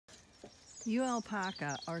You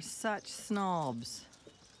alpaca are such snobs.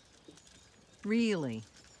 Really.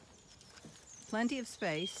 Plenty of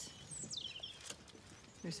space.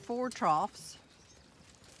 There's 4 troughs.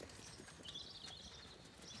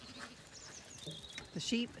 The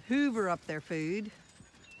sheep hoover up their food.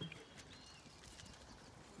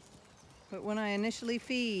 But when I initially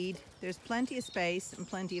feed, there's plenty of space and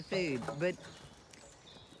plenty of food. But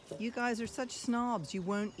you guys are such snobs, you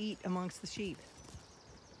won't eat amongst the sheep.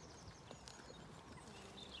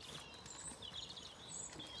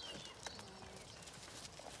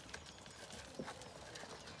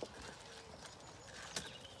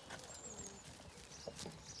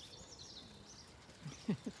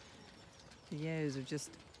 The ewes are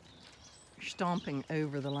just stomping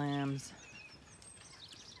over the lambs.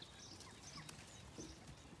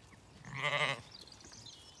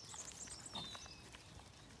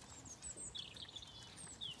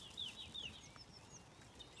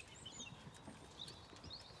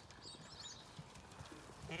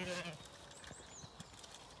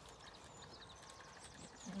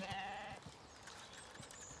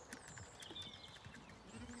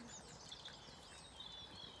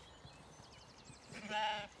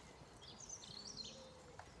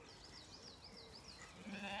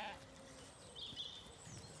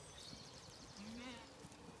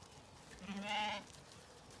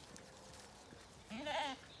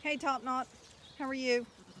 Hey Top Knot, how are you?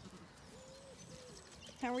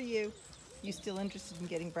 How are you? You still interested in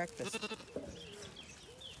getting breakfast?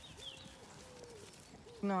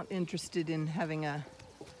 Not interested in having a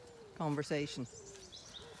conversation.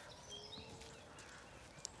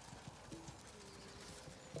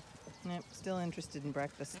 Nope, still interested in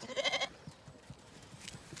breakfast.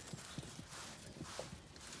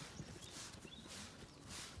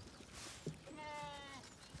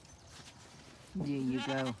 There you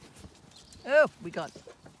go. Oh, we got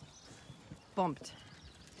bumped.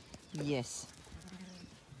 Yes.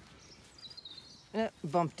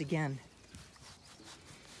 Bumped again.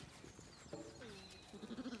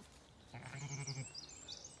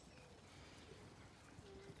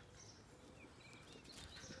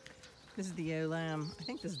 This is the ewe lamb. I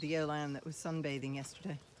think this is the ewe lamb that was sunbathing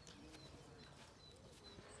yesterday.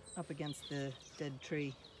 Up against the dead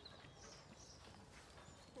tree.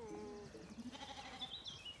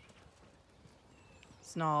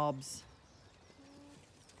 Snobs.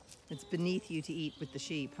 It's beneath you to eat with the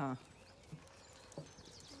sheep, huh?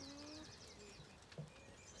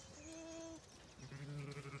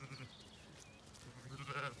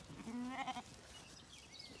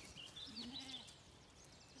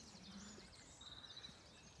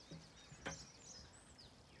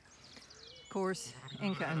 Of course,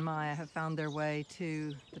 Inca and Maya have found their way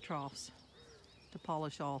to the troughs to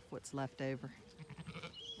polish off what's left over.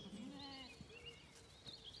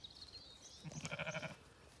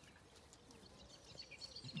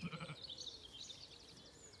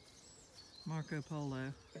 Marco Polo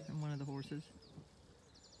and one of the horses.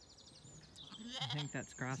 I think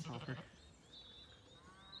that's Grasshopper.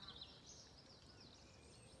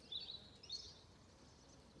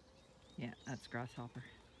 Yeah, that's Grasshopper.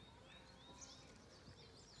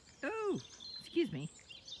 Oh, excuse me.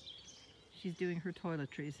 She's doing her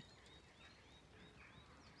toiletries.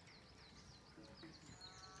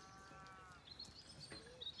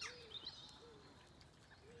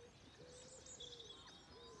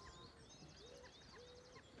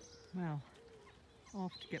 Well,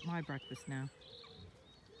 off to get my breakfast now,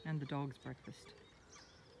 and the dog's breakfast.